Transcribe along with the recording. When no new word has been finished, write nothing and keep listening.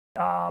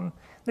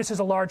This is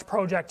a large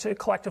project to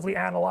collectively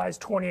analyze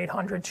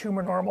 2,800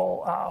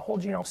 tumor-normal whole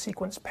genome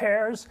sequence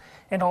pairs,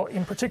 and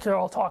in particular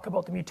I'll talk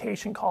about the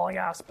mutation calling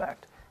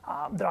aspect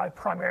that I've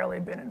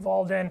primarily been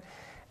involved in.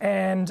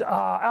 And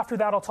after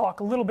that, I'll talk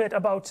a little bit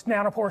about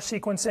nanopore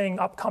sequencing,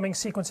 upcoming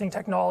sequencing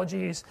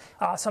technologies,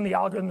 some of the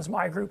algorithms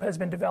my group has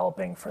been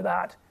developing for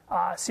that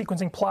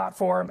sequencing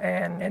platform,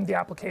 and the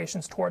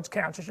applications towards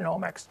cancer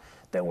genomics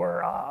that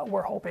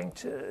we're hoping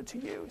to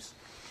use.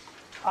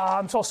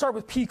 So I'll start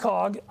with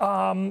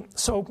PCOG.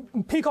 So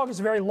PCOG is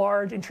a very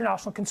large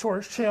international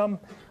consortium.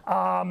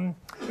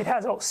 It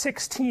has about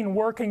 16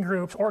 working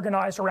groups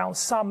organized around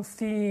some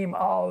theme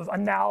of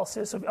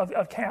analysis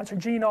of cancer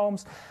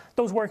genomes.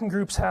 Those working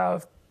groups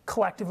have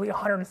collectively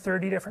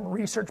 130 different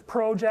research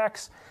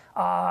projects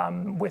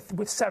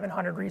with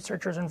 700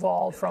 researchers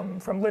involved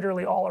from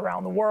literally all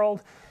around the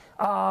world.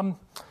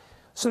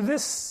 So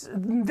this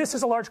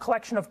is a large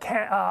collection of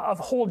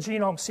whole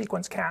genome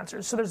sequence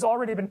cancers. So there's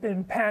already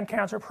been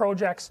pan-cancer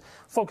projects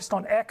focused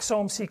on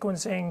exome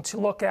sequencing to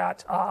look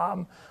at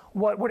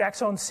what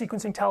exome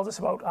sequencing tells us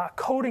about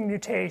coding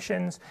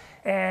mutations.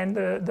 And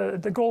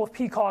the goal of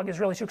PCOG is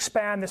really to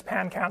expand this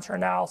pan-cancer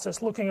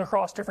analysis, looking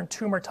across different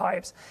tumor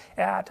types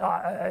at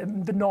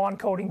the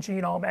non-coding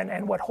genome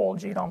and what whole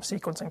genome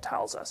sequencing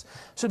tells us.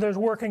 So there's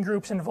working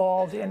groups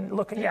involved in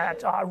looking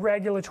at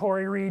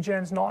regulatory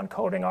regions,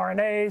 non-coding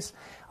RNAs,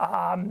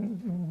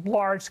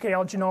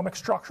 large-scale genomic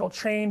structural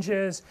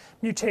changes,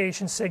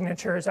 mutation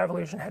signatures,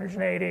 evolution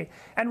heterogeneity,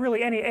 and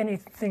really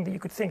anything that you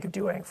could think of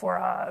doing for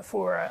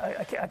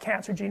a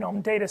cancer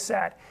genome data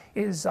set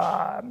is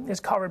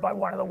covered by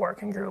one of the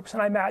working groups.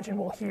 And I imagine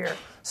we'll hear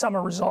some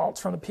results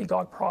from the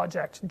PCOG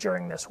project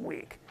during this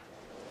week.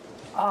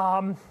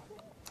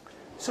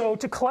 So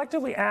to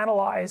collectively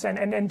analyze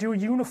and do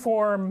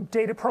uniform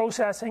data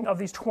processing of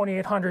these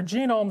 2,800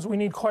 genomes, we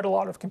need quite a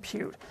lot of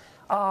compute.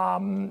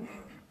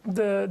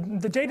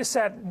 The data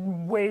set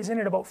weighs in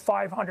at about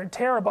 500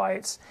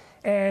 terabytes,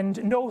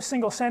 and no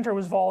single center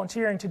was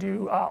volunteering to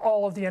do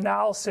all of the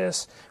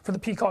analysis for the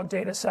PCOG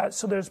data set.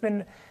 So there's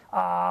been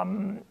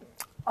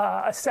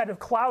a set of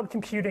cloud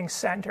computing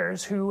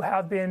centers who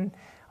have been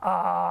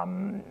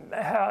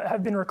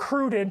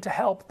recruited to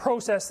help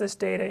process this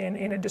data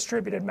in a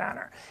distributed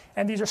manner.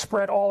 And these are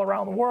spread all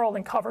around the world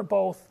and cover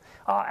both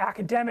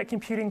academic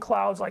computing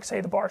clouds, like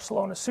say the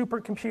Barcelona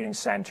Supercomputing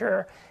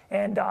Center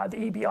and the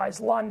EBI's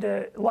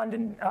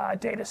London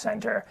data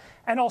center,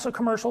 and also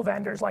commercial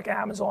vendors like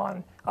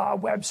Amazon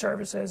Web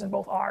Services in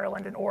both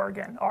Ireland and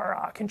Oregon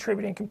are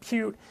contributing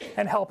compute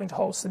and helping to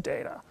host the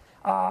data.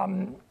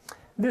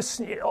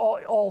 This,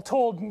 all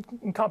told,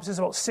 encompasses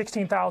about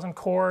 16,000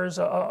 cores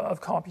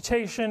of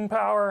computation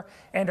power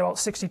and about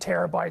 60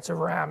 terabytes of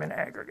RAM in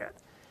aggregate.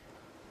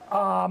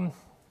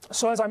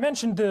 So as I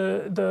mentioned,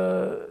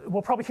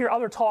 we'll probably hear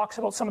other talks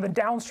about some of the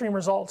downstream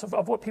results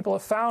of what people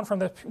have found from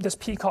this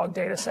PCOG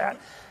data set.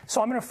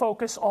 So I'm going to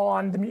focus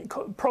on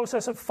the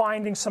process of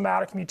finding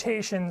somatic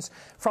mutations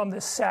from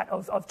this set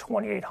of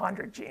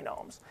 2,800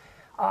 genomes.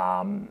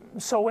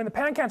 So when the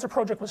Pan-Cancer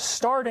Project was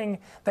starting,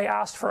 they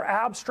asked for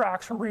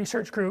abstracts from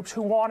research groups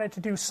who wanted to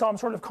do some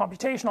sort of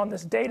computation on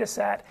this data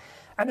set.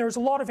 And there was a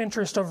lot of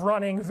interest of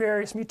running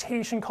various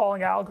mutation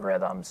calling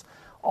algorithms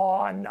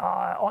on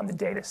the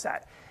data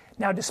set.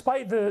 Now,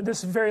 despite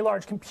this very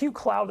large compute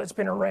cloud that's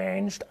been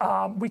arranged,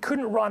 we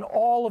couldn't run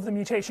all of the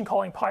mutation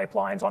calling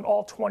pipelines on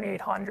all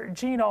 2,800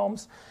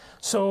 genomes.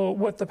 So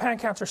what the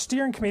Pan-Cancer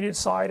Steering Committee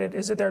decided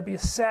is that there'd be a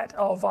set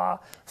of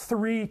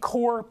 3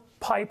 core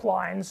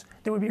pipelines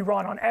that would be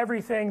run on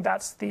everything.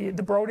 That's the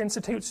Broad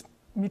Institute's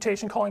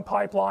mutation calling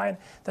pipeline,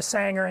 the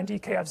Sanger and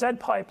DKFZ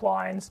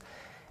pipelines,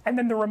 and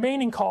then the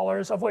remaining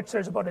callers, of which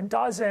there's about a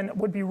dozen,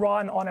 would be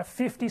run on a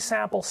 50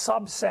 sample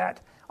subset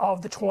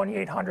of the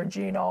 2,800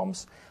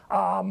 genomes.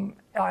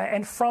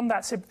 And from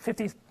that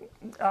 50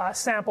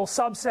 sample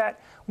subset,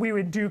 we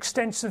would do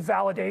extensive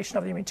validation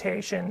of the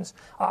mutations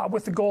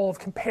with the goal of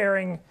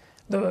comparing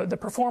the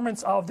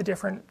performance of the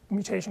different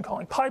mutation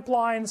calling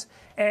pipelines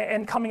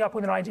and coming up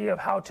with an idea of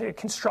how to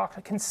construct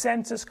a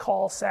consensus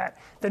call set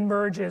that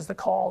merges the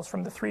calls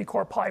from the 3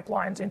 core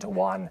pipelines into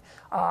one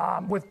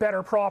with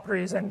better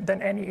properties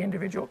than any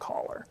individual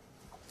caller.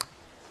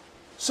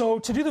 So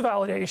to do the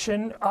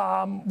validation,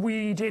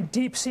 we did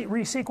deep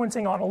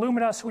resequencing on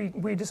Illumina. So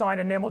we designed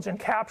a Nimogen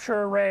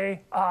capture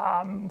array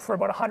for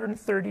about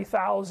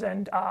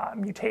 130,000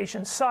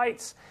 mutation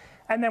sites.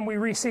 And then we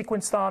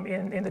resequenced them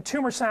in the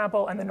tumor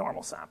sample and the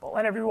normal sample.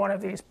 And every one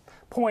of these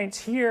points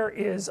here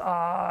is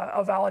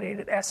a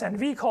validated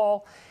SNV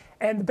call.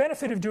 And the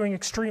benefit of doing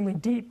extremely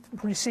deep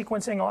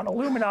resequencing on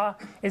Illumina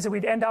is that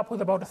we'd end up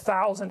with about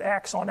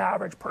 1,000x on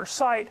average per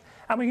site.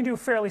 And we can do a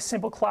fairly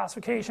simple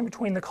classification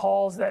between the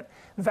calls that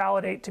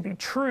validate to be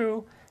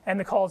true and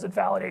the calls that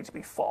validate to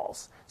be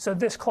false. So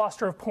this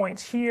cluster of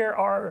points here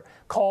are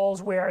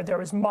calls where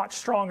there is much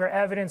stronger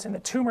evidence in the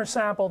tumor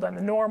sample than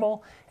the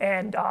normal,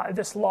 and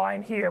this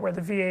line here where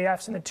the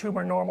VAFs and the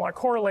tumor normal are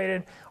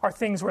correlated are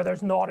things where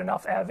there's not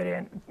enough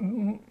evidence,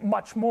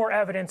 much more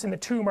evidence in the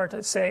tumor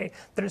to say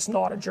that it's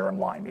not a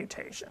germline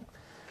mutation.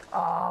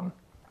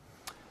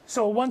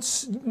 So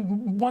once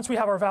we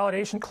have our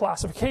validation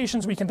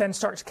classifications, we can then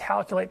start to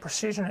calculate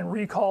precision and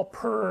recall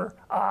per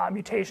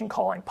mutation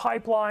calling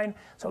pipeline.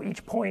 So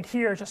each point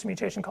here is just a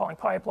mutation calling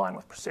pipeline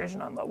with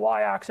precision on the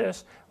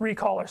y-axis,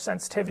 recall or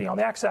sensitivity on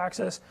the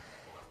x-axis.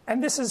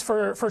 And this is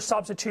for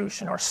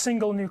substitution or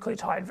single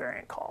nucleotide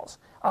variant calls.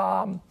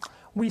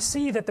 We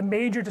see that the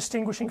major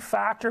distinguishing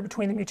factor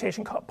between the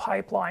mutation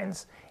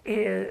pipelines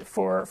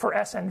for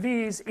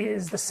SNVs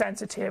is the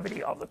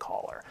sensitivity of the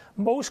caller.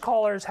 Most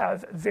callers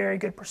have very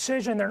good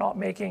precision. They're not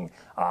making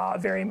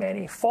very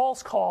many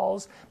false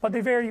calls, but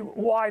they vary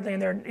widely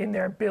in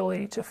their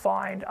ability to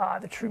find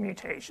the true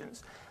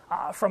mutations.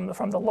 From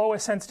the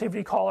lowest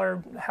sensitivity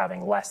caller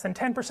having less than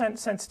 10%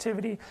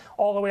 sensitivity,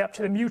 all the way up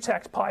to the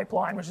mutex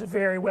pipeline, which is a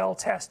very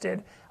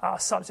well-tested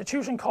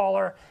substitution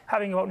caller,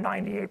 having about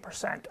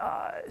 98%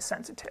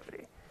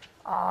 sensitivity.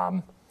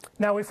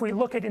 Now, if we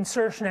look at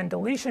insertion and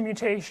deletion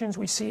mutations,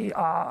 we see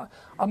a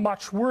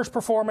much worse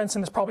performance,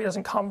 and this probably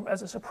doesn't come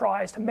as a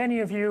surprise to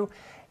many of you,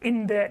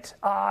 in that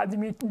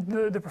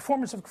the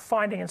performance of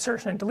finding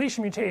insertion and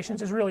deletion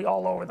mutations is really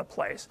all over the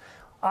place.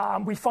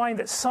 We find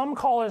that some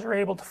callers are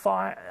able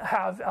to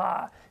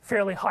have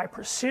fairly high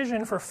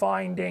precision for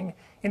finding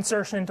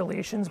insertion and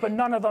deletions, but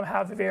none of them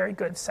have very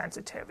good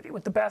sensitivity,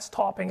 with the best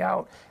topping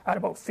out at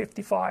about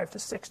 55 to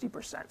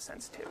 60%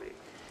 sensitivity.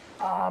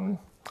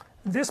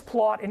 This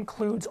plot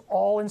includes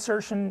all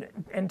insertion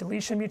and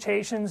deletion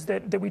mutations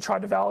that we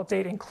tried to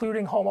validate,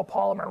 including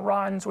homopolymer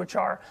runs, which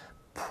are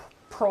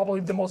probably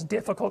the most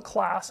difficult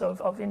class of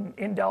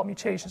indel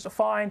mutations to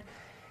find.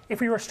 If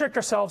we restrict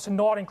ourselves to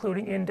not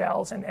including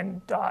indels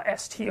and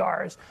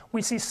STRs,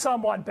 we see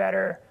somewhat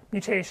better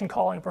mutation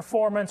calling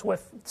performance,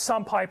 with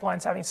some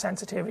pipelines having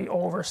sensitivity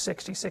over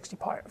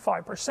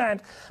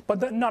 60-65%,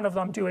 but none of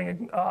them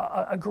doing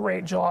a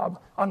great job,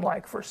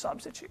 unlike for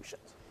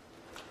substitutions.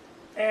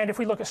 And if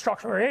we look at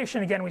structural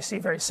variation, again, we see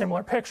a very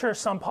similar picture.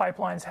 Some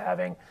pipelines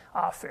having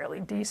fairly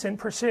decent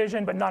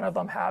precision, but none of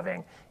them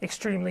having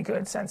extremely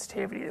good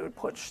sensitivity that would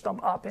push them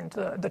up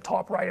into the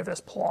top right of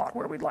this plot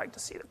where we'd like to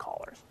see the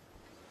callers.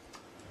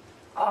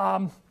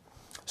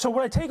 So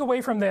what I take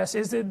away from this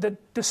is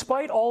that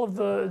despite all of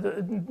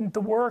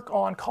the work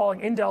on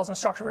calling indels and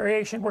structural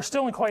variation, we're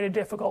still in quite a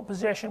difficult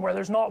position where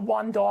there's not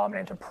one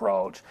dominant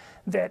approach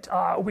that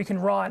we can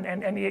run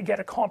and get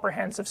a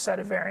comprehensive set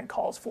of variant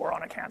calls for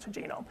on a cancer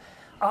genome.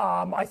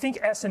 I think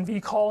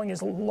SNV calling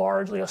is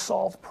largely a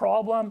solved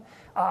problem.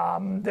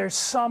 There's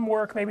some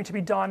work maybe to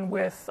be done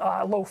with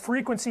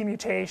low-frequency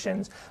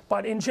mutations,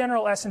 but in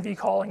general, SNV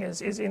calling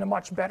is in a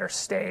much better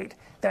state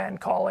than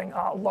calling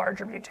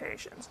larger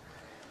mutations.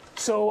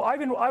 So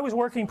I was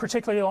working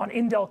particularly on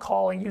indel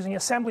calling using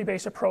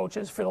assembly-based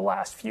approaches for the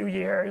last few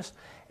years,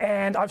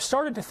 and I've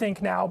started to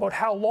think now about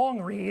how long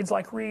reads,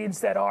 like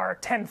reads that are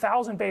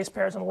 10,000 base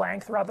pairs in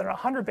length rather than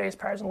 100 base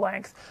pairs in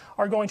length,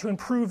 are going to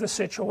improve the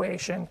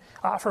situation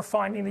for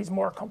finding these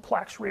more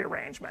complex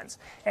rearrangements.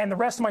 And the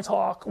rest of my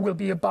talk will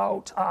be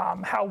about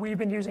how we've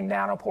been using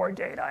nanopore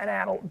data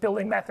and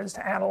building methods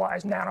to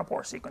analyze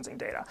nanopore sequencing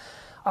data.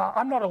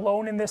 I'm not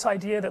alone in this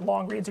idea that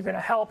long reads are going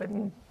to help.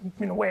 In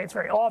a way, it's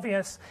very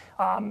obvious.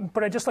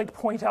 But I'd just like to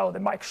point out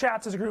that Mike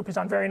Schatz's group has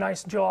done a very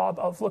nice job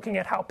of looking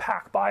at how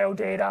PacBio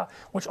data,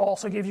 which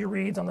also gives you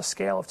reads on the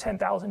scale of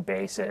 10,000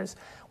 bases,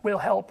 will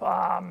help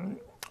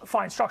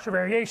find structural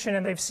variation.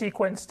 And they've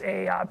sequenced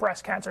a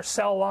breast cancer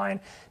cell line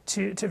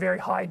to very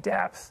high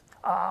depth.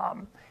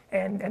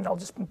 And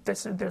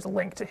there's a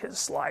link to his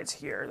slides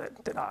here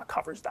that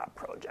covers that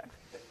project.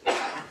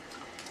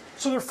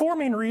 So there are four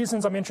main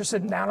reasons I'm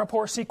interested in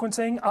nanopore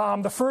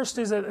sequencing. The first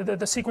is that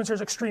the sequencer is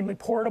extremely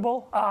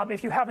portable.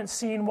 If you haven't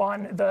seen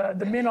one, the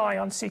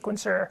MinION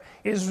sequencer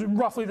is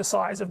roughly the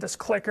size of this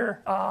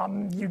clicker.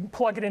 You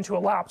plug it into a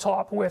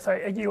laptop with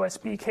a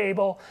USB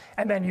cable,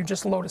 and then you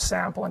just load a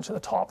sample into the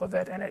top of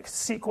it, and it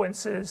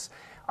sequences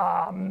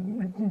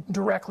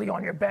directly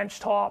on your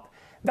benchtop.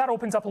 That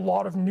opens up a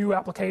lot of new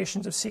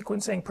applications of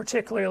sequencing,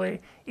 particularly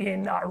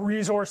in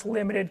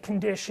resource-limited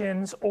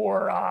conditions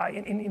or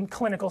in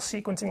clinical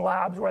sequencing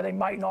labs where they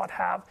might not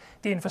have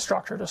the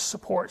infrastructure to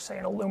support, say,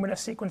 an Illumina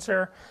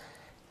sequencer.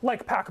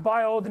 Like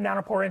PacBio, the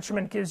nanopore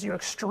instrument gives you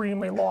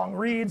extremely long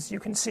reads. You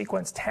can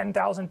sequence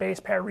 10,000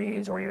 base pair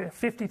reads or even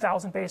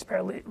 50,000 base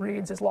pair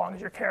reads as long as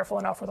you're careful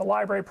enough with a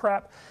library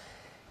prep.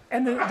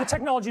 And the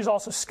technology is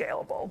also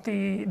scalable.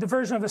 The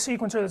version of the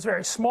sequencer that's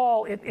very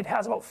small, it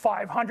has about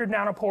 500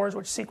 nanopores,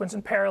 which sequence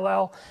in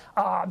parallel.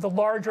 The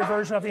larger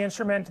version of the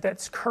instrument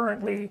that's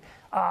currently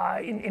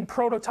in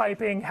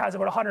prototyping has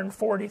about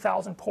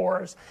 140,000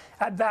 pores.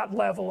 At that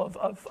level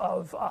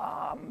of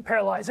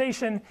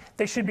parallelization,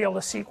 they should be able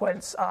to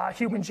sequence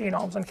human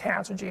genomes and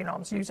cancer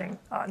genomes using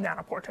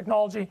nanopore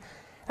technology.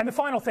 And the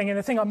final thing, and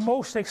the thing I'm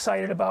most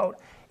excited about,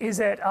 is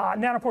that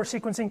nanopore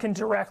sequencing can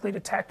directly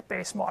detect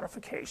base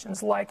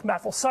modifications like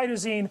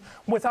methylcytosine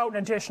without an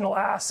additional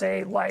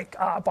assay like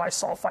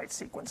bisulfite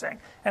sequencing.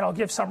 And I'll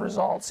give some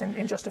results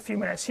in just a few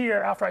minutes here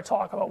after I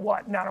talk about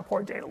what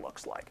nanopore data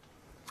looks like.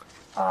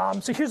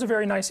 So here's a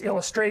very nice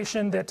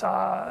illustration that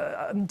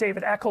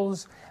David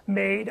Eccles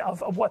made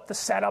of what the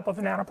setup of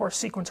a nanopore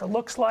sequencer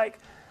looks like.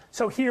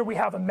 So here we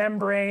have a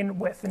membrane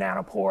with the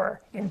nanopore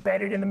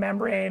embedded in the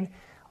membrane,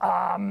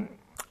 and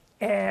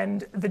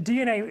the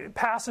DNA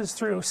passes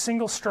through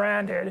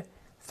single-stranded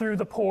through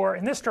the pore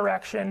in this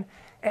direction,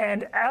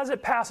 and as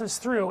it passes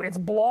through, it's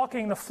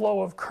blocking the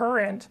flow of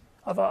current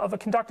of a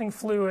conducting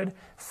fluid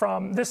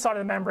from this side of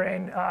the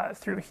membrane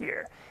through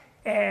here.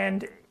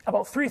 And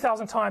about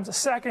 3,000 times a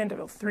second,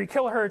 about 3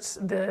 kilohertz,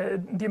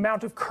 the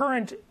amount of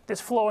current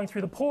that's flowing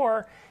through the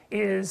pore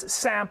is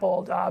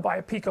sampled by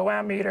a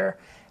picoamp meter,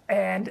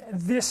 and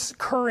this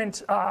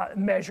current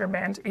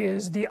measurement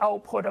is the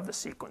output of the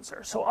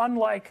sequencer. So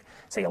unlike,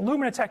 say,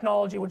 Illumina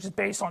technology, which is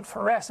based on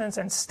fluorescence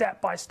and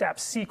step-by-step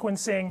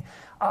sequencing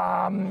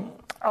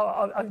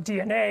of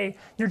DNA,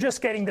 you're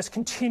just getting this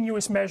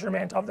continuous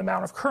measurement of the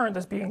amount of current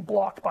that's being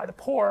blocked by the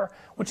pore,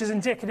 which is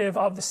indicative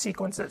of the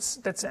sequence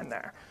that's in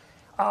there.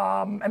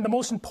 And the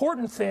most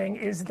important thing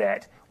is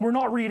that we're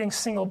not reading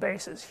single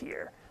bases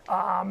here.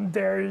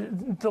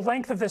 The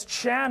length of this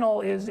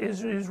channel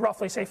is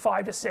roughly, say,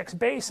 5 to 6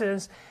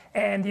 bases,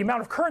 and the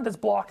amount of current that's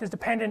blocked is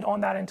dependent on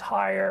that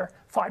entire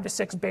 5 to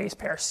 6 base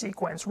pair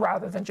sequence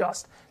rather than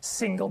just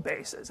single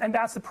bases. And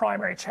that's the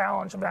primary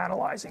challenge of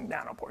analyzing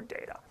nanopore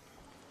data.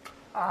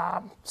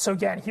 So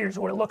again, here's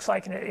what it looks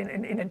like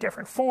in a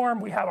different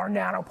form. We have our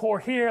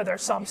nanopore here.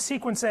 There's some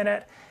sequence in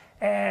it,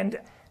 and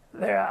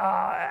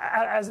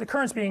as the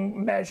current's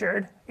being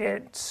measured,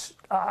 it's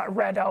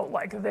read out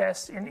like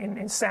this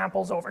in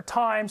samples over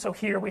time. So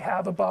here we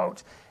have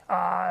about,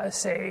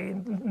 say,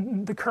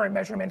 the current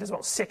measurement is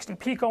about 60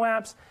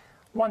 picoamps.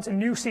 Once a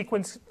new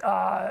sequence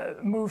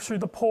moves through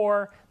the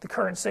pore, the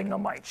current signal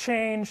might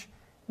change,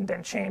 and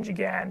then change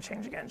again,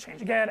 change again,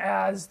 change again.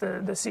 As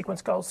the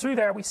sequence goes through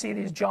there, we see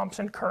these jumps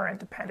in current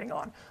depending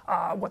on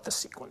what the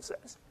sequence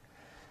is.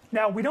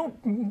 Now, we don't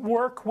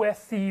work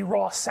with the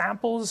raw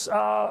samples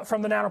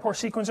from the nanopore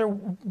sequencer.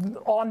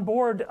 On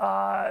board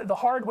the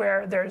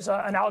hardware, there's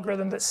an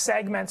algorithm that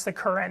segments the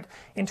current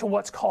into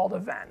what's called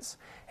events.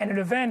 And an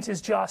event is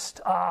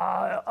just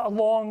a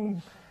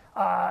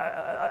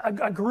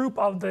group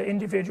of the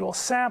individual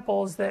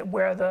samples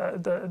where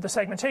the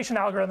segmentation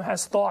algorithm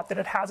has thought that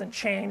it hasn't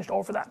changed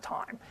over that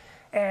time.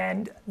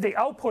 And the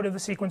output of the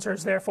sequencer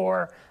is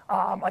therefore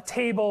a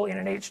table in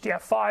an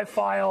HDF5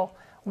 file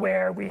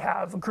where we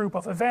have a group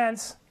of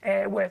events,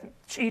 with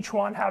each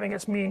one having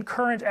its mean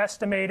current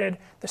estimated,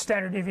 the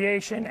standard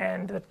deviation,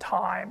 and the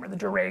time or the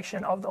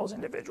duration of those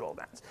individual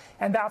events.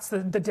 And that's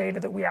the data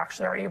that we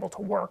actually are able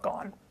to work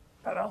on.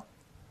 Pavel?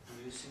 Do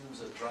you assume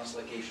the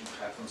translocation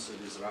happens so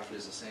it is roughly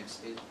the same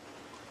speed?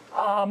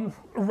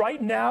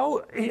 Right now,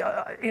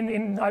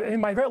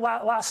 in my very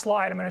last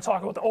slide, I'm going to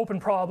talk about the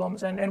open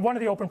problems, and one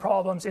of the open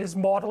problems is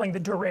modeling the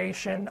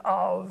duration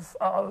of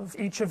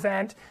each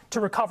event to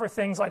recover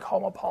things like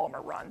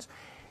homopolymer runs.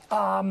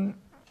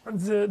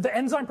 The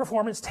enzyme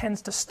performance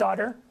tends to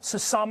stutter, so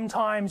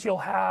sometimes you'll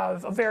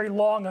have a very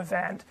long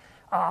event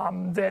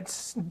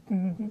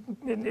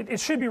it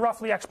should be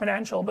roughly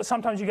exponential, but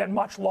sometimes you get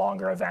much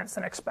longer events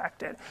than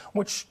expected,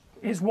 which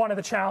is one of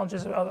the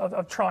challenges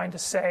of trying to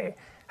say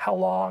how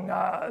long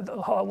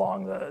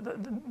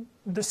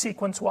the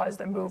sequence was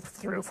that moved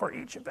through for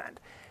each event.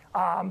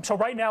 So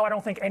right now, I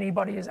don't think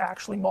anybody is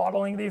actually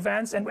modeling the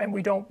events, and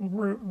we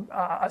don't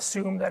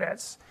assume that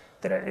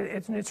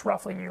it's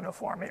roughly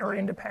uniform or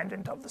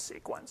independent of the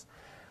sequence.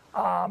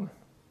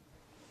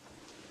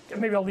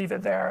 Maybe I'll leave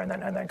it there and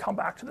then come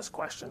back to this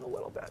question a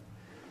little bit.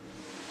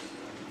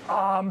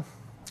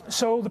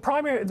 So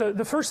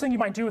the first thing you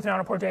might do with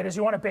nanopore data is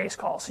you want a base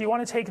call. So you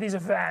want to take these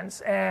events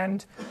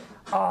and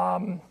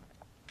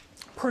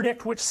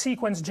predict which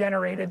sequence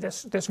generated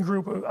this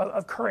group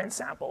of current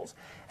samples.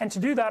 And to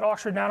do that,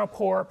 Oxford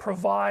Nanopore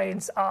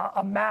provides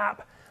a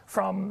map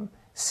from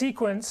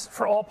sequence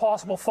for all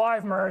possible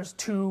 5-mers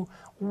to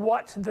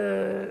what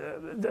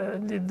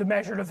the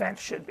measured event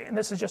should be. And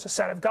this is just a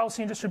set of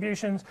Gaussian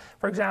distributions.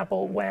 For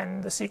example,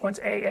 when the sequence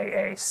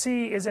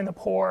AAAC is in the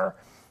pore,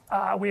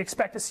 we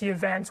expect to see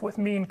events with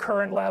mean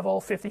current level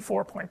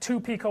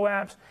 54.2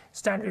 picoamps,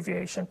 standard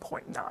deviation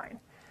 0.9.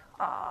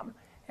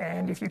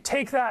 And if you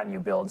take that and you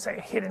build, say,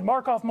 a hidden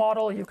Markov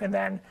model, you can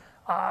then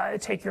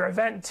take your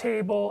event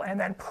table and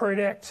then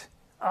predict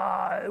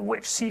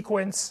which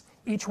sequence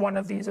each one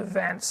of these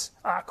events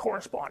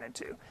corresponded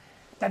to.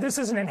 Now, this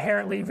is an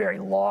inherently very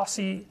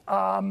lossy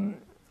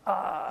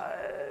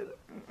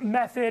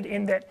method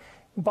in that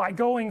by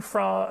going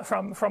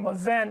from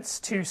events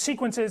to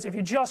sequences, if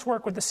you just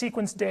work with the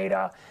sequence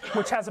data,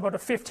 which has about a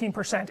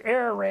 15%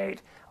 error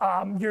rate,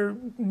 you're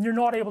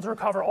not able to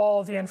recover all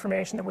of the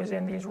information that was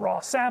in these raw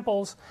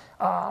samples.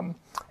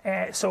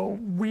 And so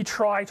we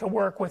try to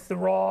work with the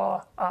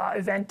raw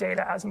event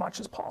data as much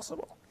as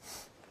possible.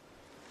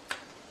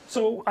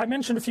 So I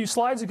mentioned a few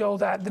slides ago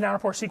that the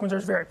nanopore sequencer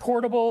is very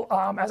portable.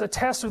 As a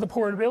test of the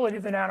portability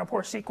of the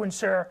nanopore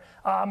sequencer,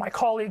 my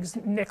colleagues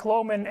Nick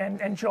Lohman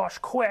and Josh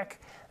Quick,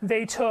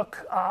 they took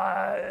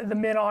the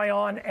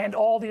MinION and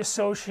all the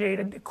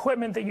associated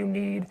equipment that you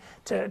need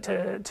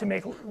to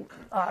make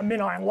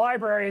MinION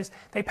libraries.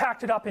 They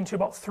packed it up into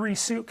about 3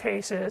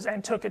 suitcases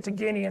and took it to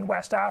Guinea in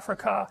West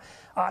Africa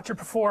to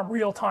perform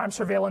real-time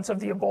surveillance of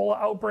the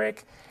Ebola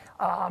outbreak.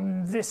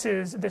 This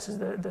is the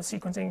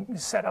sequencing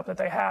setup that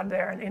they had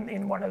there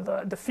in one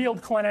of the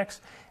field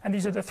clinics, and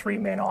these are the 3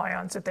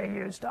 MinIONs that they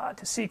used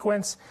to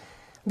sequence.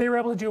 They were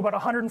able to do about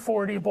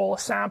 140 Ebola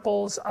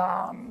samples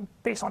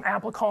based on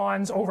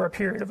amplicons over a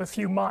period of a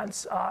few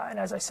months, and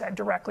as I said,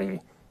 directly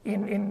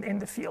in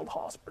the field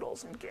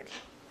hospitals in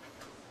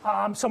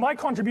Guinea. So my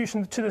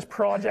contribution to this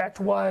project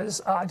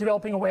was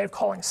developing a way of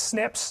calling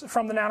SNPs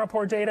from the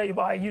nanopore data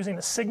by using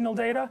the signal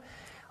data.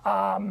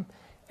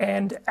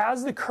 And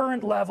as the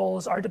current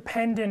levels are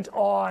dependent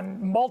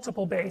on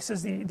multiple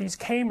bases, these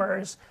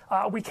k-mers,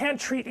 we can't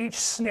treat each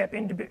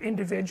SNP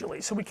individually.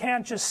 So we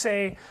can't just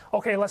say,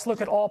 okay, let's look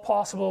at all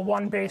possible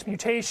one-base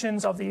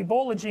mutations of the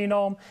Ebola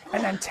genome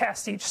and then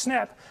test each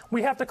SNP.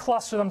 We have to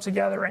cluster them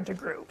together into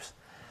groups.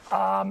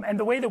 And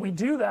the way that we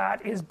do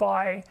that is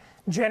by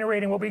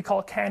generating what we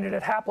call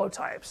candidate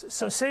haplotypes.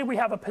 So say we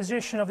have a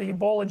position of the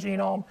Ebola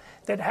genome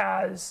that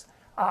has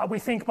we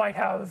think might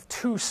have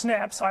 2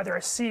 SNPs, either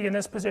a C in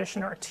this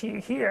position or a T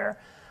here.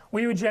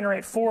 We would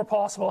generate 4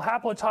 possible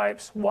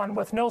haplotypes, 1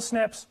 with no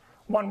SNPs,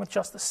 1 with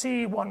just the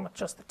C, 1 with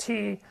just the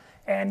T,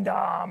 and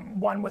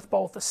 1 with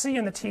both the C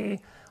and the T.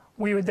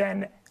 We would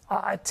then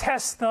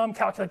test them,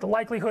 calculate the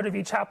likelihood of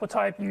each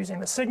haplotype using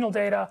the signal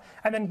data,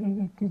 and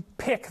then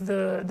pick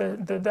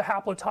the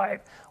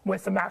haplotype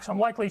with the maximum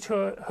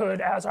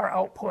likelihood as our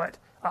output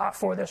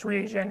for this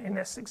region. In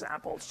this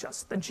example, it's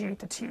just the G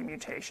to T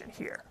mutation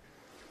here.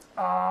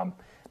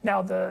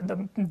 Now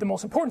the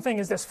most important thing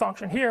is this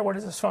function here. What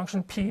does this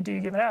function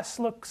PD given S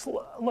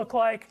look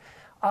like?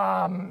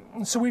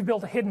 So we've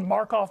built a hidden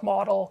Markov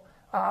model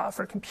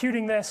for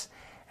computing this,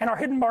 and our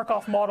hidden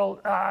Markov model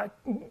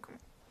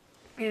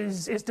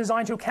is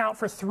designed to account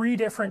for 3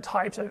 different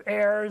types of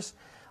errors.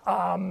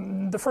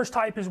 The first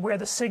type is where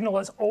the signal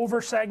is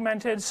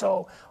over-segmented,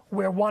 so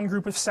where one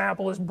group of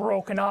sample is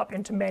broken up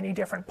into many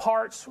different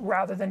parts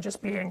rather than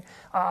just being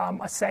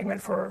a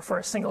segment for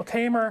a single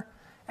k-mer.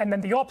 And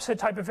then the opposite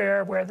type of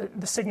error where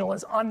the signal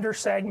is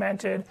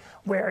under-segmented,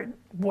 where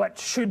what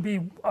should be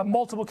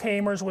multiple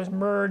k-mers was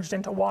merged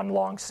into one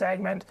long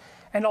segment,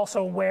 and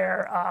also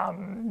where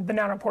the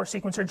nanopore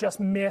sequencer just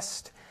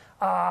missed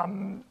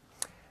a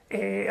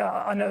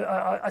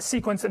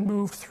sequence that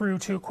moved through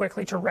too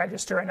quickly to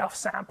register enough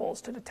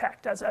samples to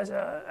detect as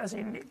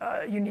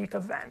a unique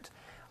event.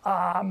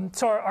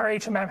 So our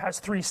HMM has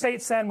 3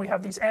 states then. We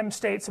have these M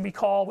states that we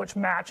call, which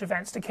match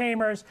events to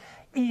k-mers.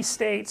 E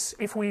states,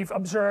 if we've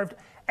observed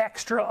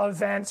extra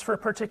events for a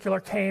particular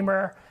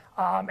k-mer,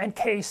 and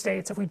K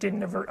states if we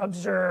didn't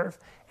observe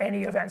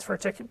any events for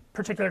a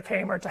particular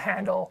k-mer to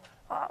handle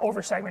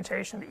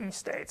over-segmentation in the E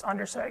states,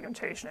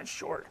 under-segmentation and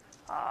short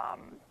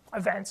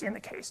events in the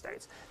K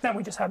states. Then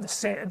we just have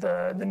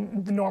the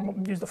normal,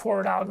 use the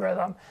forward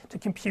algorithm to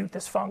compute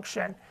this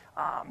function,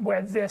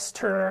 where this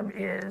term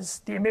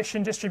is the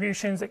emission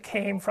distributions that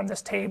came from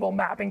this table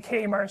mapping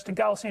k-mers to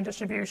Gaussian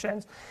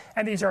distributions,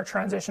 and these are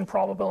transition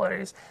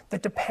probabilities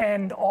that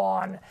depend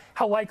on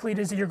how likely it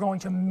is that you're going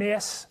to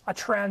miss a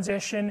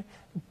transition,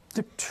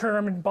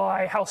 determined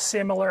by how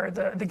similar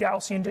the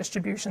Gaussian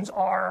distributions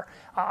are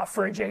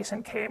for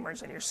adjacent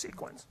k-mers in your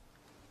sequence.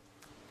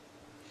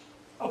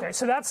 Okay,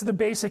 so that's the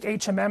basic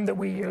HMM that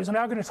we use. I'm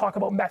now going to talk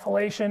about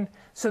methylation.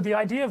 So the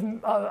idea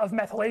of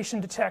methylation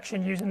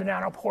detection using the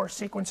nanopore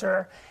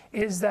sequencer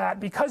is that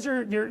because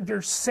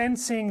you're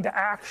sensing the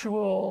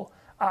actual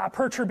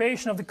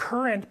perturbation of the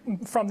current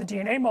from the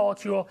DNA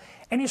molecule,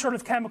 any sort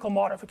of chemical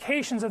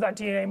modifications of that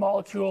DNA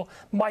molecule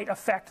might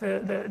affect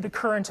the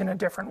current in a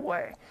different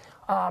way.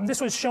 This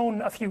was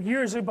shown a few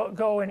years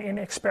ago in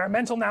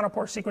experimental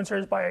nanopore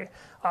sequencers by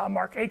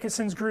Mark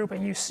Akeson's group at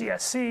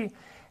UCSC.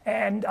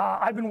 And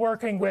I've been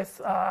working with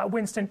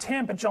Winston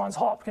Timp at Johns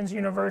Hopkins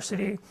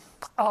University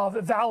of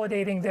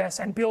validating this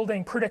and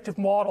building predictive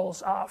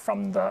models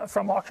from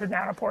Oxford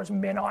Nanopore's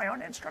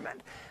MinION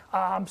instrument.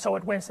 So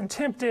what Winston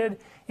Timp did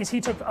is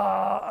he took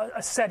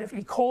a set of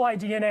E. coli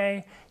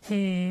DNA,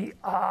 he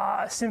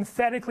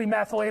synthetically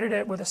methylated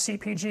it with a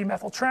CpG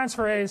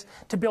methyltransferase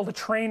to build a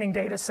training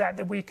data set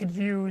that we could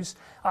use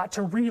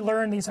to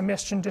relearn these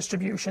emission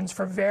distributions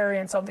for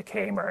variants of the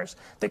k-mers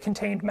that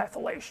contained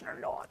methylation or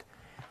not.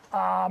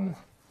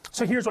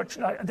 So here's what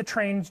the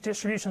trained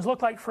distributions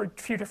look like for a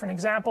few different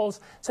examples.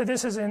 So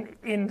this is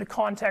in the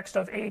context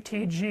of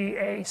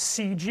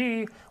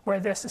ATGACG,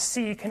 where this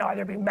C can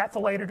either be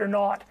methylated or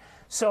not.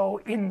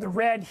 So in the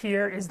red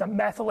here is the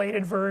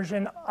methylated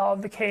version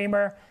of the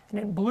k-mer, and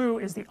in blue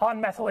is the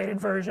unmethylated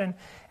version.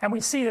 And we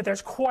see that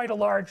there's quite a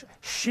large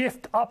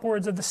shift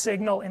upwards of the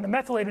signal in the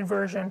methylated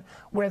version,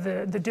 where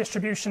the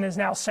distribution is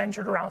now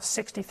centered around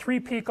 63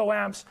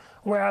 picoamps,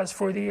 whereas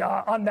for the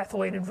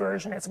unmethylated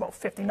version, it's about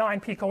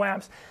 59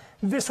 picoamps.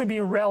 This would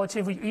be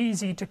relatively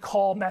easy to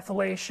call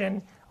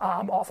methylation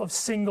off of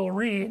single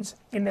reads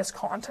in this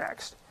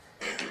context.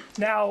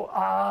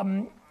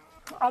 Now,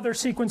 other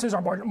sequences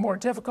are more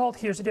difficult.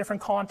 Here's a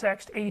different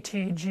context, AT,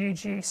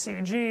 GG,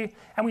 CG,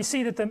 and we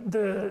see that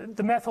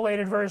the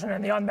methylated version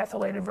and the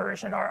unmethylated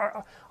version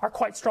are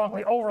quite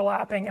strongly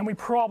overlapping, and we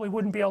probably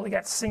wouldn't be able to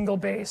get single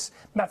base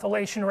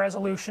methylation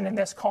resolution in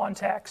this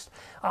context.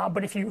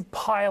 But if you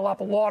pile up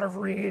a lot of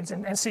reads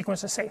and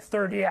sequences, say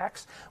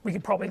 30x, we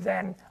could probably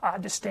then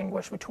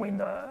distinguish between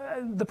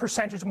the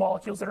percentage of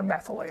molecules that are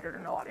methylated or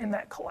not in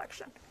that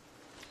collection.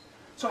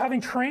 So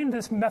having trained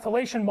this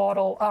methylation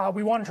model,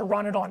 we wanted to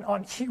run it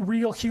on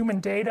real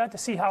human data to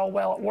see how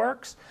well it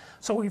works.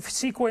 So we've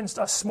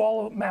sequenced a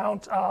small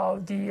amount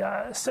of the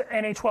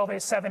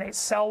Na12A78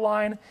 cell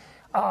line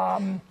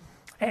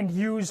and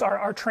used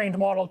our trained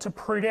model to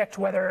predict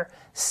whether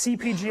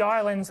CPG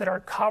islands that are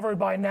covered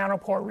by a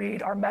nanopore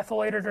read are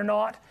methylated or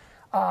not.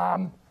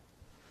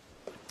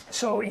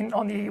 So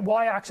on the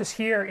y-axis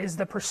here is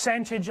the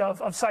percentage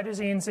of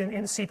cytosines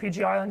in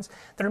CPG islands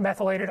that are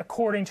methylated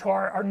according to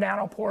our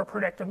nanopore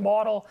predictive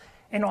model.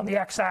 And on the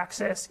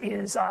x-axis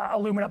is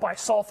alumina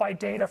bisulfite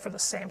data for the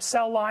same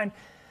cell line.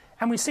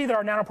 And we see that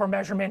our nanopore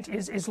measurement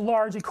is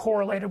largely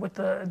correlated with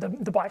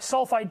the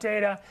bisulfite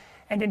data.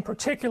 And in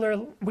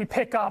particular, we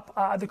pick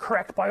up the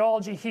correct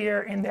biology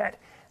here in that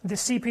the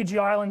CPG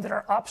islands that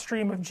are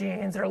upstream of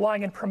genes that are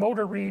lying in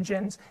promoter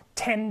regions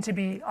tend to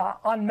be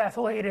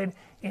unmethylated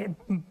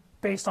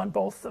based on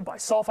both the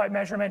bisulfite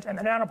measurement and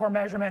the nanopore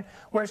measurement,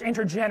 whereas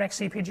intergenic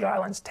CPG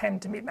islands tend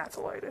to be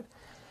methylated.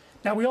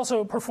 Now, we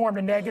also performed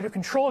a negative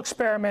control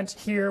experiment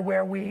here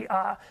where we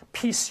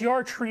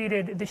PCR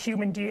treated the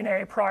human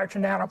DNA prior to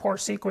nanopore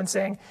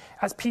sequencing,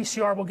 as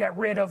PCR will get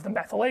rid of the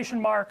methylation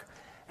mark.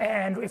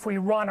 And if we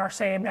run our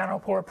same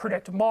nanopore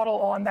predictive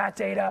model on that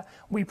data,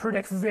 we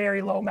predict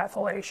very low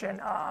methylation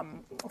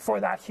for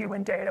that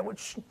human data,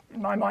 which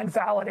in my mind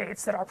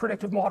validates that our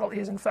predictive model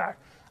is in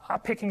fact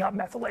picking up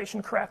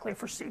methylation correctly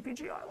for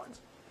CPG islands.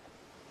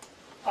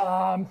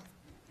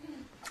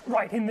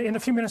 Right, in the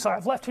few minutes I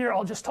have left here,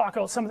 I'll just talk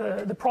about some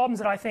of the problems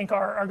that I think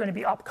are going to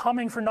be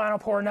upcoming for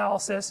nanopore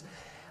analysis.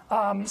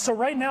 So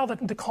right now,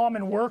 the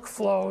common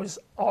workflows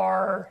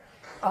are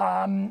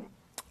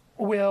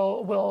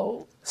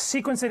we'll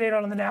sequence the data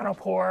on the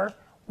nanopore,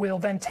 we'll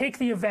then take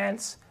the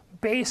events,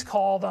 base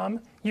call them,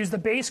 use the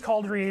base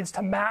called reads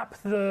to map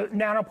the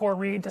nanopore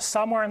read to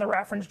somewhere in the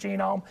reference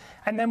genome,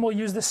 and then we'll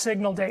use the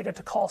signal data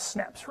to call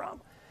SNPs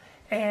from.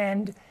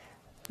 And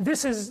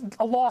this is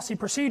a lossy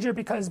procedure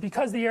because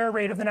the error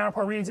rate of the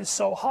nanopore reads is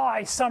so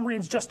high, some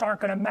reads just aren't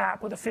going to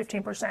map with a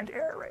 15%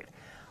 error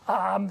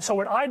rate. So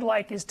what I'd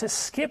like is to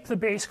skip the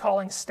base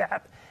calling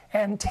step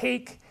and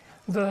take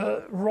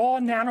the raw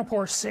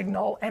nanopore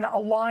signal and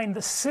align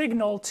the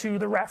signal to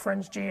the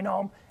reference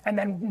genome, and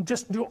then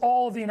just do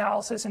all of the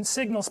analysis in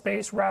signal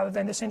space rather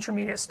than this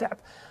intermediate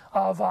step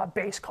of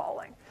base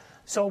calling.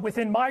 So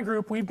within my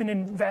group, we've been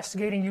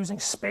investigating using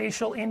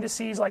spatial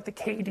indices like the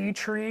KD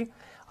tree,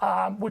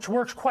 which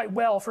works quite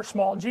well for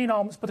small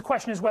genomes, but the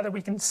question is whether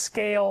we can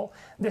scale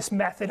this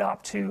method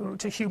up to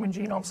human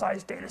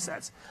genome-sized data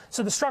sets.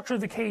 So the structure of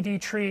the KD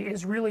tree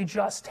is really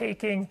just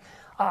taking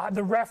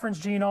the reference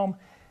genome,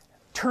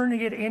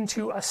 turning it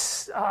into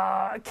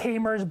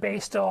k-mers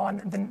based on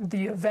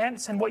the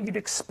events and what you'd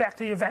expect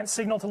the event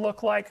signal to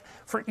look like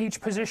for each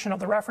position of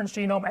the reference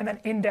genome, and then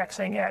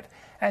indexing it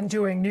and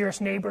doing nearest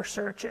neighbor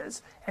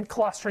searches and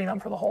clustering them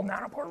for the whole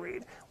nanopore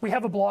read. We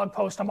have a blog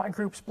post on my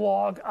group's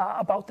blog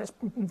about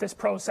this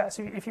process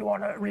if you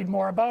want to read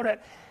more about it.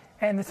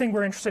 And the thing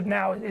we're interested in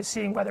now is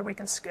seeing whether we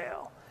can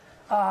scale.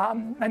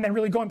 And then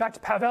really going back to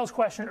Pavel's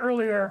question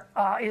earlier,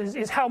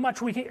 is how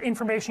much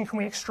information can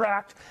we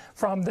extract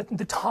from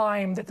the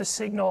time that the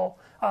signal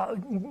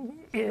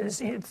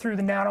is through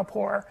the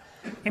nanopore,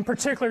 in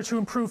particular to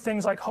improve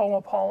things like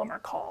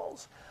homopolymer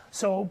calls.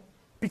 So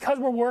because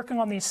we're working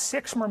on these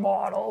 6-mer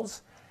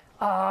models,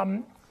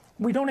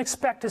 we don't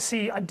expect to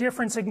see a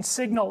difference in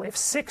signal if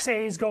 6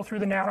 A's go through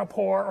the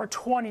nanopore or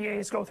 20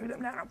 A's go through the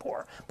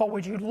nanopore. But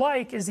what you'd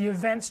like is the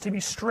events to be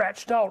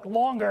stretched out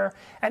longer,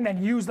 and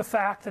then use the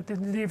fact that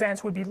the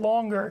events would be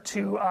longer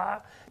to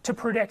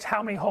predict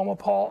how many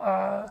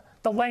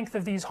the length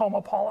of these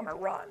homopolymer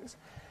runs.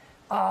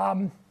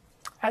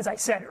 As I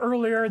said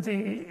earlier,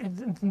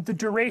 the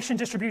duration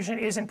distribution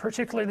isn't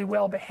particularly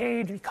well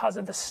behaved because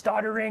of the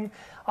stuttering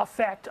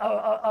effect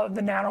of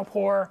the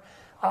nanopore.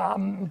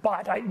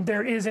 But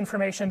there is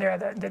information there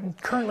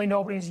that currently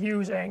nobody's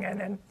using,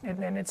 and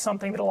it's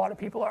something that a lot of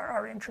people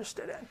are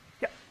interested in.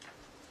 Yeah.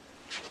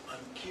 I'm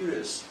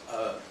curious,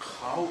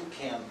 how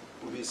can,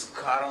 with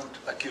current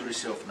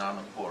accuracy of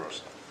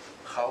nanopores,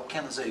 how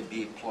can they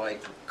be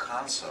applied to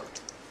cancer?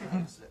 Mm-hmm.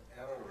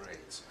 The error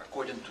rates,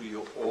 according to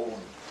your own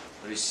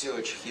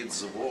research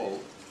hits the wall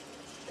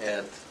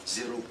at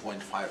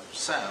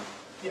 0.5%,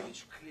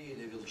 which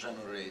clearly will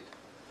generate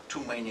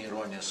too many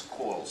erroneous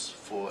calls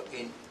for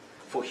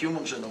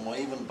human genome or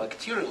even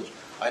bacterial.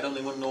 I don't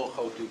even know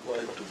how to apply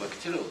it to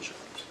bacterial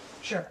genomes.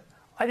 Sure.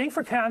 I think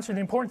for cancer, the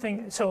important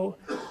thing, so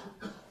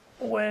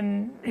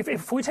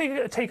if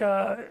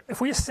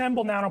we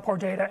assemble nanopore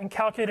data and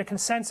calculate a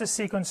consensus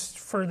sequence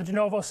for the de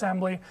novo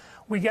assembly,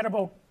 we get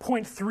about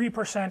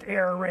 0.3%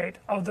 error rate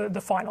of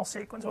the final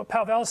sequence. What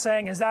Pavel is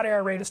saying is that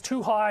error rate is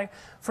too high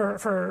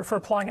for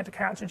applying it to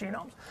cancer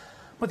genomes.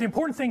 But the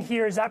important thing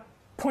here is that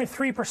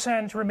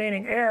 0.3%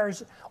 remaining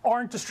errors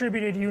aren't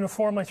distributed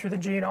uniformly through the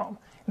genome.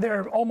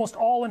 They're almost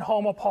all in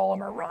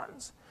homopolymer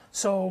runs.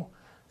 So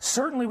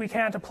certainly we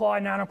can't apply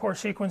nanopore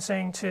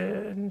sequencing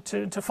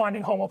to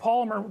finding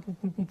homopolymer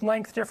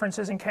length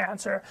differences in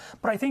cancer.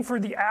 But I think for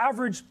the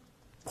average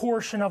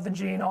portion of the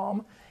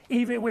genome,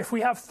 even if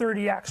we have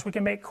 30x, we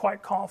can make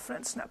quite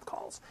confident SNP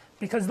calls,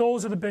 because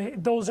those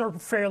are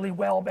fairly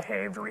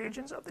well-behaved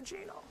regions of the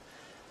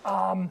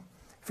genome.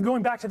 If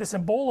going back to this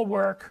Ebola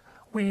work,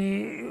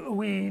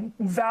 we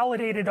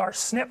validated our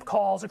SNP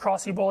calls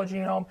across the Ebola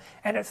genome,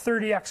 and at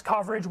 30x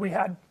coverage, we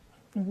had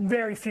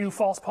very few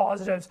false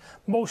positives.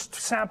 Most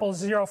samples,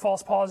 0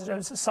 false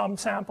positives. Some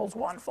samples,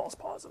 1 false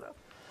positive.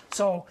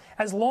 So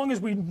as long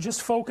as we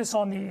just focus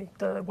on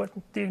what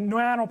the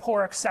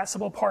nanopore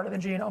accessible part of the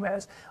genome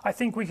is, I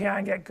think we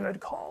can get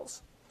good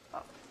calls.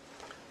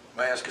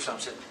 May I ask you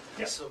something?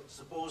 Yes. So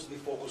suppose we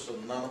focus on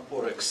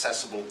nanopore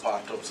accessible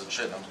part of the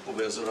genome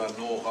where there are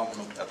no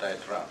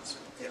homonucleotide runs.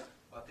 Yeah.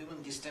 But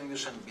even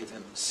distinguishing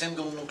between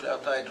single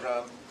nucleotide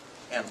run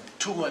and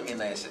two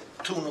amino acid,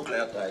 two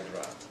nucleotide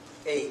run,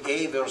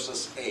 A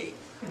versus A,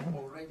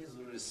 already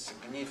there is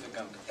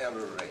significant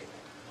error rate.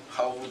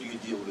 How would you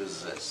deal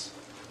with this?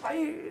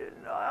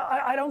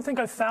 I don't think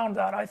I've found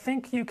that. I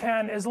think you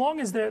can, as long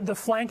as the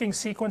flanking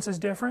sequence is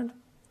different,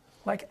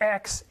 like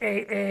X,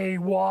 A,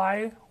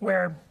 Y,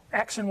 where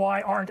X and Y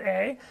aren't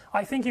A,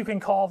 I think you can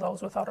call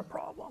those without a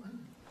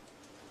problem.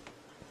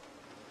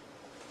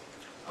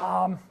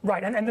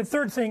 Right, and the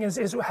third thing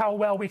is how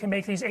well we can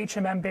make these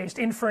HMM-based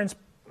inference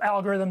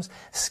algorithms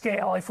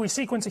scale. If we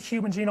sequence a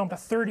human genome to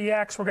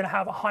 30x, we're going to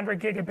have 100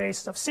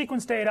 gigabases of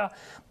sequence data,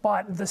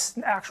 but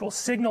the actual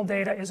signal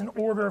data is an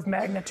order of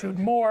magnitude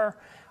more.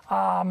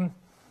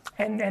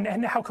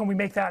 And how can we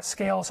make that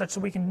scale such that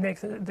we can make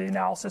the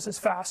analysis as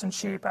fast and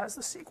cheap as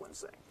the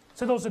sequencing?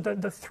 So those are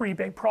the three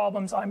big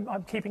problems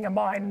I'm keeping in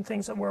mind and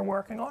things that we're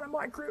working on in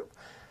my group.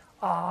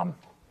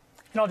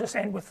 And I'll just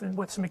end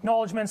with some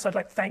acknowledgments. I'd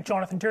like to thank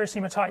Jonathan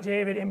Dursey, Matai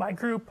David in my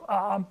group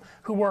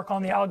who work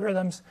on the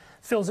algorithms.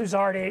 Phil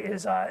Zuzardi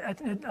is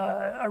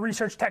a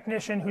research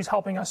technician who's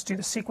helping us do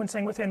the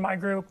sequencing within my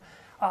group.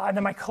 And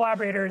then my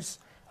collaborators,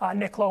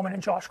 Nick Lohman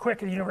and Josh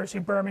Quick at the University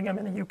of Birmingham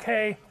in the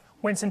UK,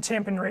 Winston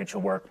Timp and Rachel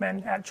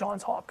Workman at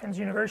Johns Hopkins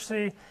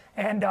University,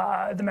 and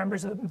the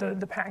members of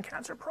the Pan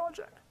Cancer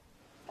Project.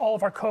 All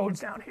of our codes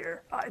down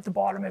here at the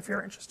bottom if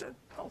you're interested.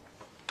 Oh.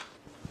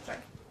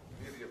 Thank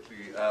you.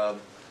 Immediately.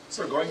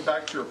 So going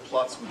back to your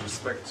plots with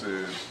respect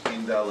to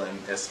indel and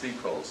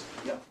SV calls.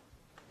 Yeah.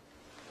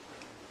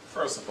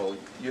 First of all,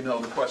 you know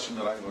the question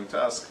that I'm going to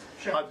ask.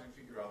 Sure. How did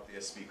you figure out the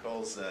SV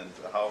calls, and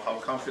how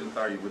confident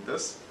are you with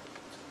this?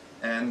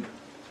 And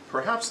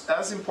perhaps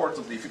as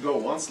importantly, if you go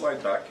one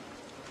slide back.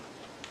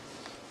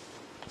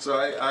 So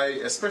I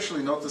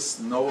especially noticed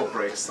Nova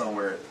break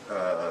somewhere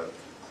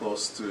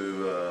close to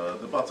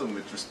the bottom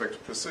with respect to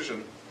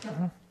precision.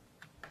 Mm-hmm.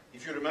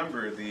 If you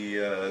remember,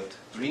 the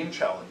Dream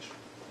Challenge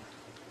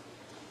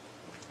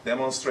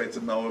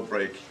demonstrated Nova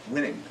break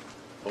winning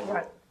overall.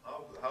 Right.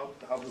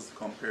 How does it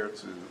compare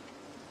to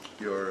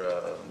your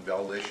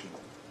validation?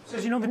 So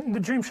as you know, the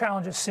Dream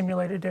Challenge is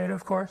simulated data,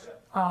 of course.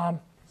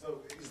 So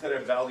is there a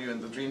value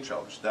in the Dream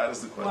Challenge? That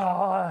is the question.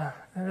 Well,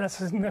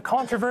 that's a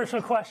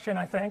controversial question,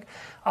 I think.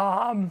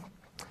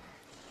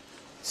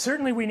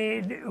 Certainly we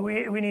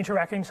need to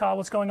reconcile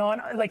what's going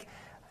on. Like,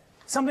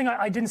 something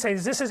I didn't say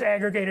is this is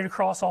aggregated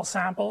across all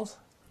samples.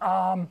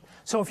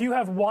 So if you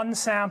have one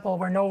sample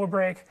where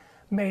NovaBreak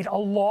made a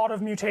lot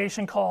of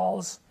mutation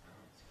calls,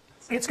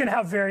 it's going to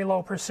have very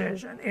low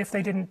precision if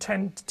they didn't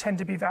tend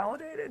to be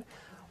validated.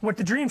 What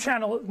the Dream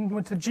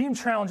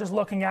Challenge is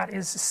looking at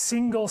is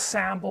single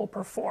sample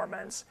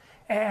performance,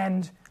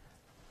 and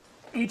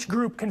each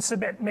group can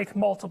make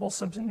multiple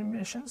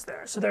submissions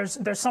there. So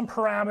there's some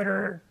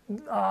parameter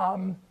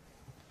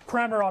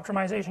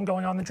optimization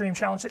going on in the Dream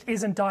Challenge that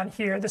isn't done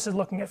here. This is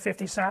looking at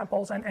 50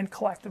 samples and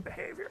collective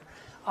behavior.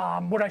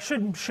 What I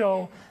should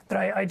show that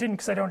I didn't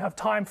because I don't have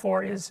time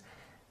for is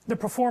the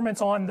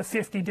performance on the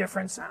 50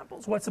 different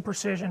samples. What's the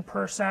precision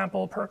per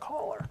sample, per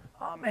caller?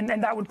 And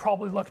that would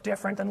probably look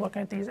different than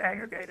looking at these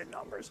aggregated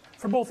numbers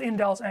for both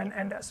indels and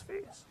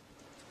SVs.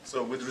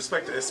 So with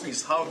respect to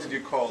SVs, how did you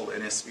call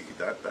an SV?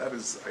 That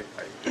is, I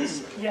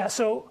guess. Yeah,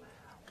 so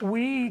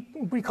we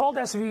called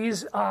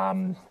SVs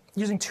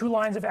using 2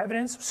 lines of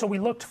evidence. So we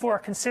looked for a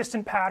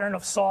consistent pattern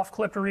of soft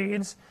clipped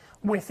reads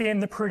within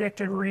the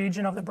predicted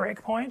region of the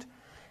breakpoint.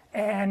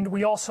 And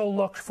we also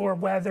looked for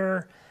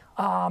whether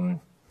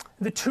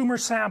the tumor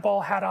sample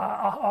had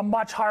a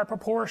much higher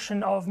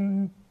proportion of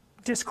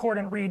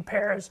discordant read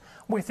pairs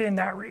within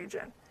that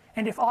region.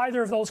 And if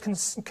either of those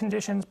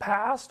conditions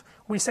passed,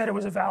 we said it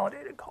was a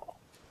validated call.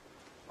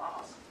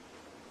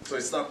 So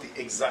it's not the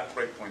exact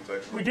breakpoint,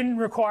 actually. We didn't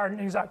require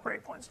exact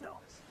breakpoints, no.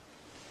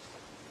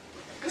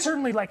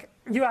 Certainly, like,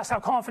 you asked how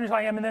confident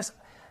I am in this.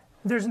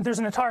 There's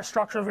an entire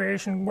structural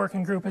variation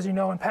working group, as you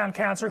know, in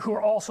pan-cancer, who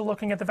are also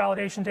looking at the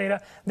validation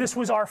data. This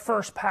was our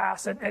first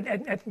pass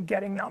at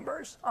getting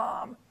numbers.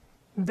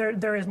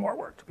 There is more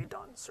work to be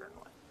done,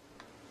 certainly.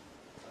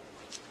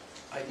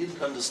 I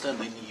didn't understand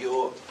in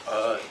your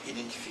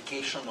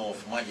identification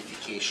of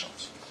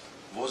modifications.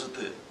 Was it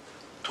a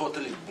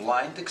totally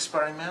blind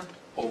experiment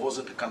or was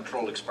it a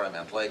control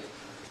experiment? Like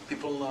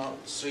people now,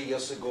 3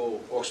 years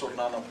ago, Oxford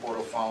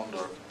Nanopore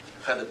founder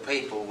had a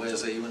paper where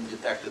they even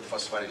detected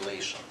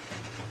phosphorylation.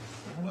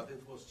 But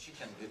it was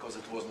cheating because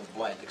it wasn't a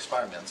blind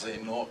experiment. They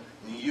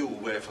knew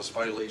where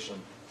phosphorylation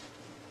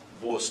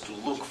was to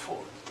look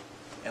for.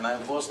 And I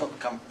wasn't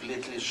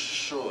completely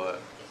sure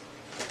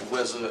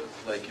whether,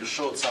 like, you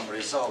showed some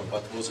result,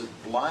 but was it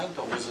blind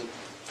or was it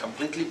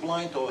completely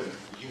blind, or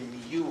you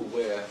knew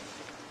where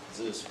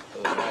these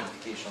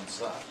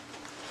modifications are?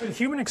 For the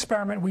human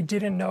experiment, we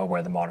didn't know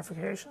where the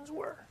modifications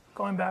were.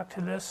 Going back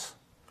to this.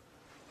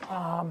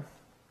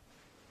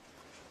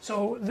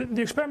 So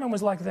the experiment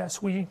was like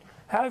this. We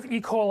have E.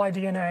 coli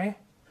DNA,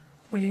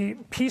 we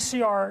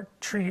PCR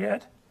treat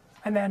it,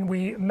 and then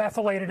we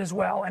methylate it as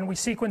well. And we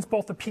sequence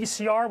both the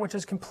PCR, which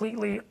is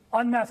completely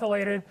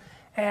unmethylated,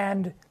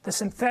 and the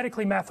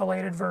synthetically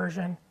methylated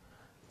version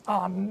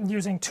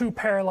using 2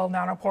 parallel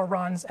nanopore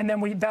runs. And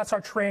then that's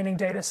our training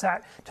data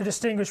set to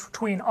distinguish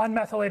between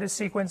unmethylated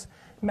sequence,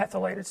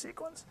 methylated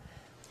sequence.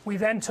 We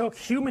then took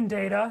human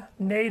data,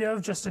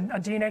 native, just a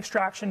DNA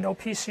extraction, no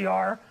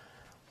PCR.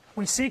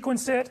 We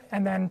sequenced it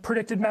and then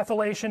predicted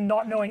methylation,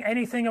 not knowing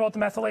anything about the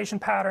methylation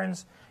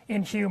patterns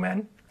in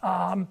human.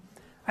 And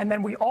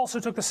then we also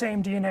took the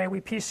same DNA,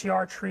 we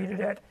PCR treated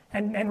it,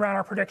 and ran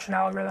our prediction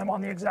algorithm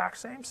on the exact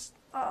same,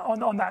 on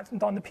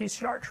the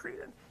PCR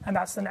treated. And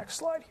that's the next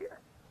slide here.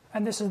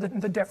 And this is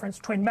the difference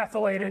between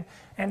methylated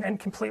and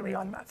completely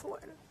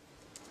unmethylated.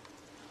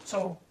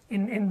 So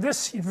in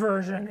this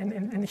version,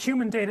 in the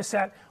human data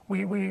set,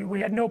 we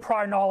had no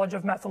prior knowledge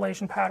of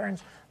methylation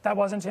patterns. That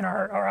wasn't in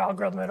our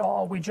algorithm at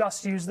all. We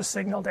just used the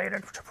signal data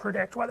to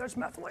predict whether it's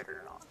methylated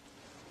or not.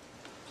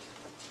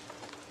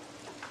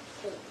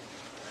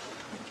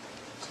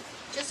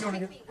 Just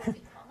quickly, was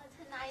it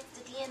commoditized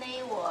the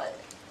DNA, or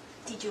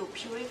did you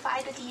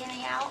purify the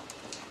DNA out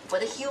for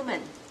the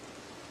human?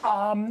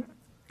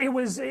 It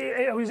was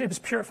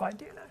purified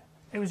DNA.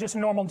 It was just a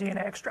normal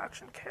DNA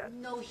extraction kit.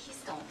 No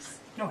histones.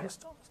 No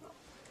histones, no.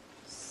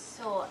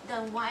 So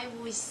then why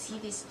would we see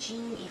this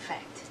gene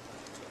effect?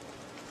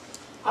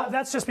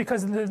 That's just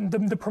because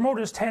the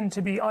promoters tend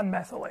to be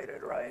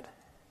unmethylated, right?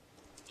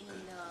 In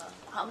the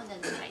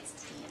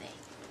chromatinized DNA.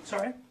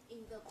 Sorry? In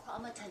the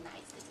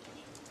chromatinized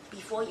DNA,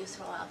 before you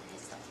throw out the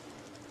histone.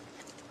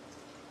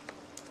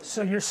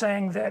 So you're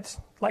saying that,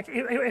 like,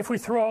 if we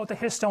throw out the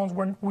histones,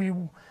 we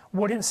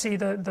wouldn't see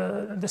the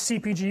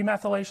CpG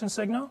methylation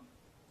signal?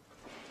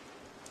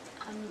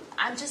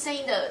 I'm just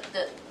saying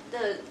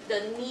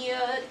the near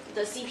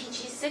the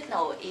CpG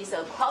signal is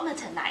a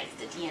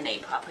chromatinized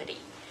DNA property.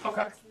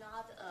 Okay. It's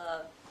not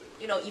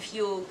if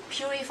you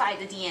purify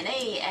the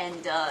DNA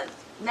and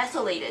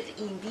methylate it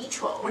in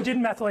vitro. We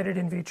didn't methylate it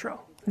in vitro.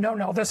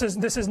 No. This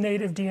is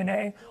native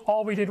DNA.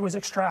 All we did was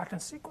extract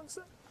and sequence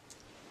it.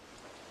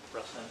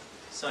 Russell.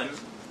 So I'm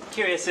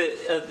curious,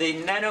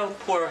 the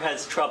nanopore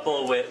has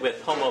trouble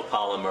with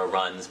homopolymer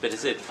runs, but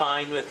is it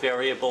fine with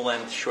variable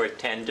length short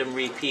tandem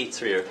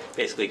repeats, where you're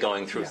basically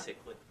going through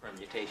cyclic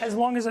permutation? As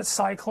long as it's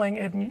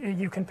cycling,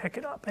 you can pick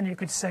it up, and you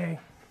could say,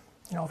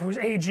 if it was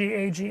AG,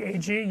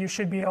 you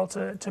should be able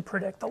to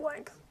predict the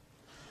length.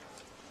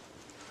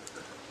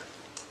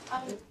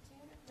 Do you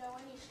know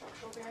any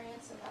structural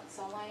variants in that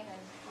cell line,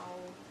 and how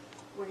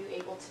were you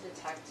able to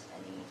detect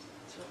any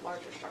sort of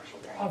larger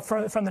structural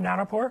variants? From the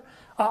nanopore?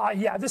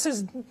 Yeah, this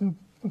is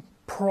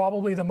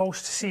probably the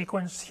most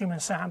sequenced human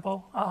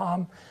sample.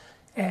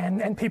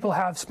 And people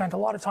have spent a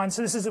lot of time.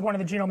 So this is one of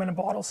the genome in a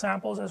bottle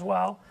samples as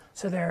well.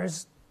 So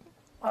there's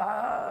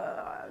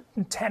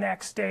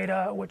 10x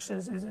data, which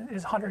is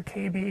 100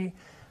 kb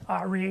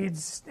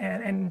reads,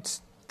 and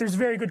there's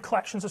very good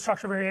collections of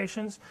structural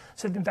variations.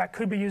 So that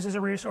could be used as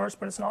a resource,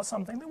 but it's not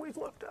something that we've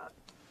looked at.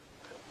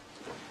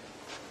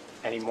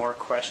 Any more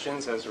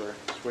questions as we're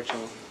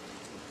switching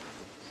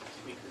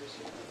speakers?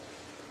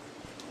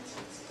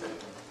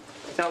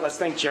 Now let's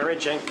thank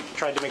Jared. Jen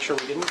tried to make sure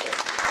we didn't.